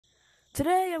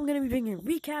Today I'm going to be doing a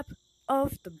recap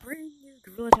of the brand new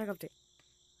Gorilla Tag update.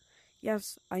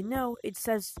 Yes, I know it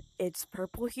says it's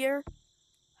purple here.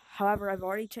 However, I've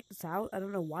already checked this out. I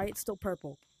don't know why it's still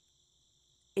purple.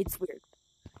 It's weird.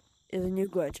 It's a new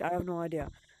glitch. I have no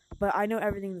idea. But I know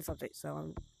everything in this update, so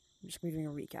I'm just going to be doing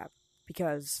a recap.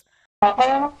 Because... So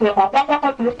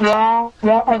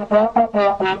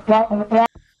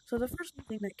the first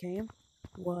thing that came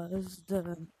was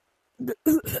the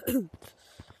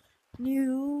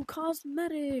new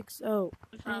cosmetics. Oh,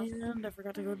 and I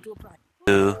forgot to go to apply.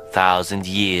 2,000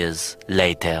 years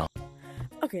later.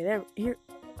 Okay, here.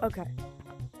 Okay,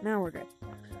 now we're good.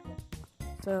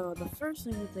 So the first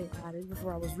thing that they added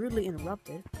before I was rudely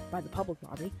interrupted by the public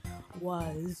lobby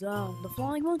was the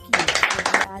flying monkeys.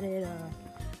 They added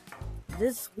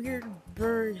this weird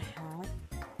bird hat,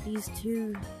 these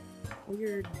two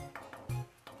weird,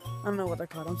 I don't know what they're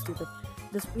called, I'm stupid,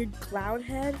 this weird cloud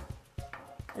head,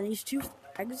 and these two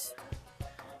flags,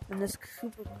 and this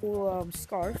super cool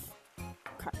scarf,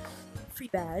 free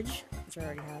badge, which I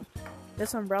already have,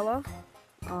 this umbrella,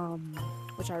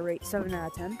 which I rate 7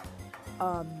 out of 10,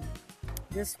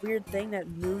 this weird thing that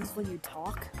moves when you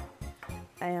talk,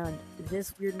 and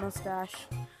this weird mustache.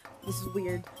 This is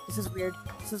weird. This is weird.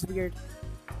 This is weird.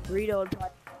 Burrito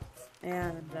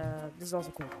and this is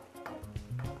also cool.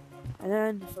 And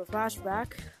then for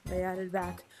flashback, they added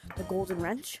back the golden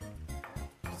wrench,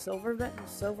 silver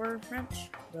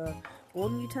wrench, the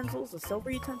golden utensils, the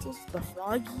silver utensils, the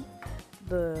froggy,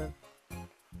 the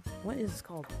what is this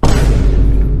called?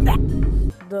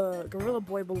 The Gorilla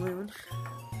Boy balloon,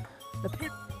 the pin,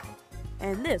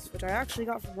 and this, which I actually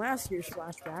got from last year's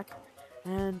flashback,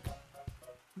 and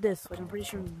this, which I'm pretty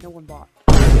sure no one bought.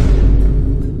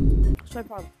 So I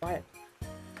probably buy it.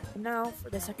 And now, for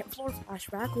the second floor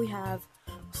flashback, we have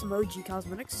some OG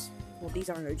cosmetics. Well, these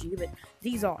aren't OG, but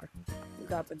these are. We've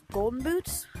got the golden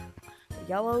boots, the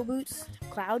yellow boots,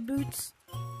 cloud boots,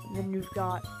 and then you've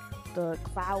got the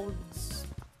clouds,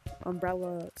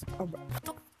 umbrella,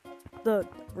 the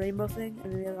rainbow thing,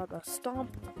 and then we got the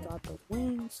stomp, we got the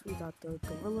wings, we got the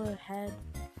gorilla head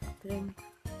thing.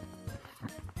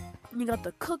 You got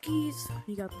the cookies,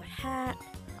 you got the hat,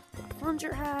 the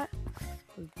plunger hat,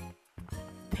 the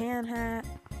pan hat,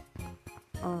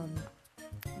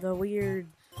 the weird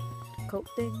coat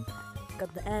thing, you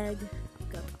got the egg, you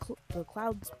got the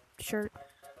clouds shirt,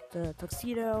 the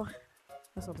tuxedo,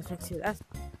 that's not the tuxedo, that's,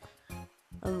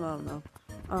 I don't know,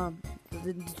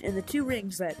 and the two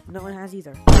rings that no one has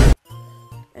either.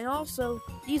 And also,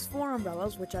 these 4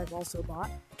 umbrellas, which I've also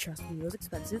bought. Trust me, it was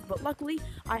expensive, but luckily,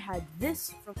 I had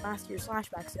this from last year's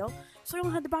flashback sale, so I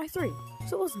only had to buy 3,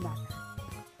 so it wasn't that bad.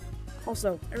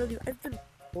 Also, I've been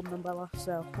golden umbrella,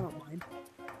 so I don't mind.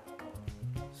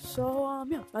 So,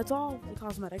 yeah, that's all the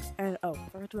cosmetics, and oh, I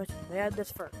forgot to mention, they had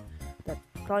this fur, that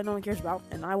probably no one cares about,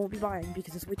 and I won't be buying,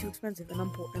 because it's way too expensive, and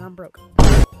I'm poor, and I'm broke.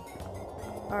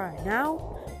 Alright,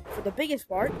 now, for the biggest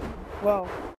part, well,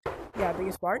 yeah,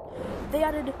 biggest part, they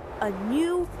added a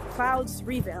new Clouds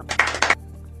revamp,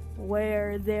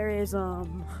 where there is,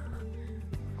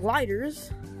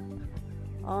 gliders,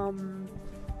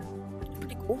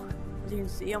 pretty cool, as you can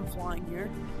see, I'm flying here,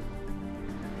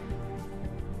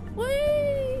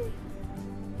 whee!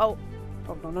 Oh,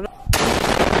 no.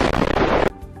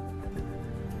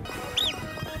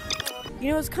 You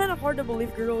know, it's kind of hard to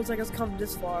believe girls like us come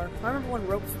this far. I remember when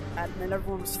ropes were added and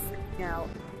everyone was freaking out.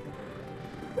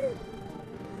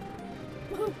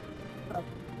 Oh.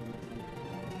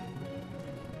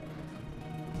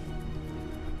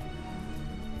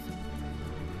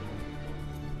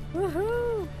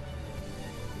 Woohoo!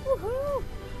 Woohoo!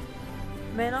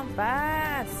 Man, I'm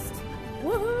fast!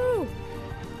 Woohoo!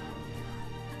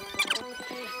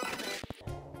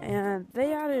 And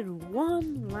they added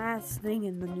one last thing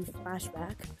in the new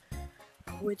flashback,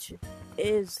 which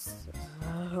is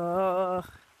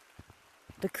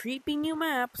the creepy new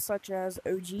maps such as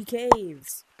OG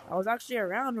Caves. I was actually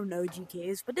around on OG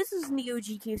Caves, but this isn't the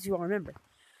OG Caves you all remember.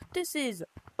 This is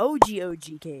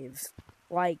OG Caves,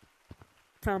 like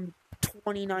from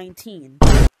 2019.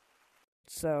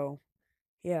 So,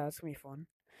 yeah, it's gonna be fun.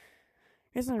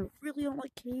 The reason I really don't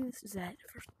like caves is that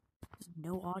first, there's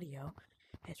no audio.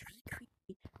 It's really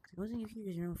creepy because the only thing you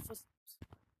hear is your own footsteps.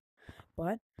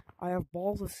 But I have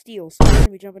balls of steel, so I'm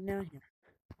gonna be jumping down here.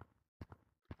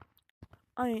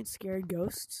 I ain't scared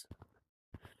ghosts.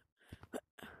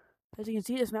 As you can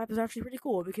see, this map is actually pretty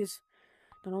cool because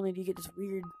not only do you get this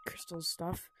weird crystal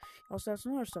stuff, you also have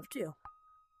some other stuff too.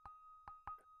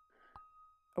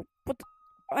 Oh, what the?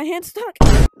 My hand's stuck!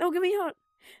 No, get me out!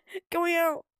 Get me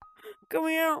out! Get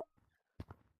me out!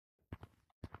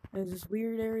 There's this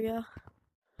weird area.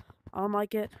 I don't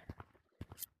like it.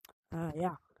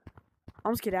 Yeah.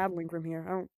 I'm skedaddling from here.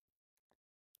 I don't...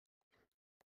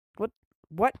 What?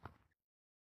 What?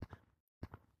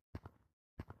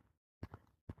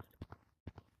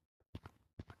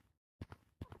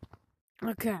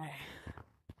 Okay.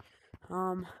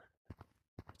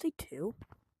 Say 2?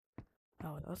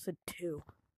 Oh, that said 2.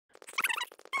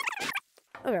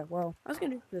 Okay, well, I was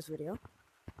gonna do this video.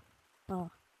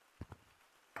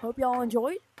 Hope y'all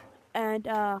enjoyed, and,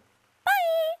 No!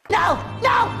 No!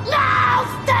 No!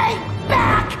 Stay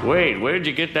back! Wait, where'd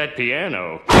you get that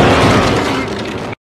piano?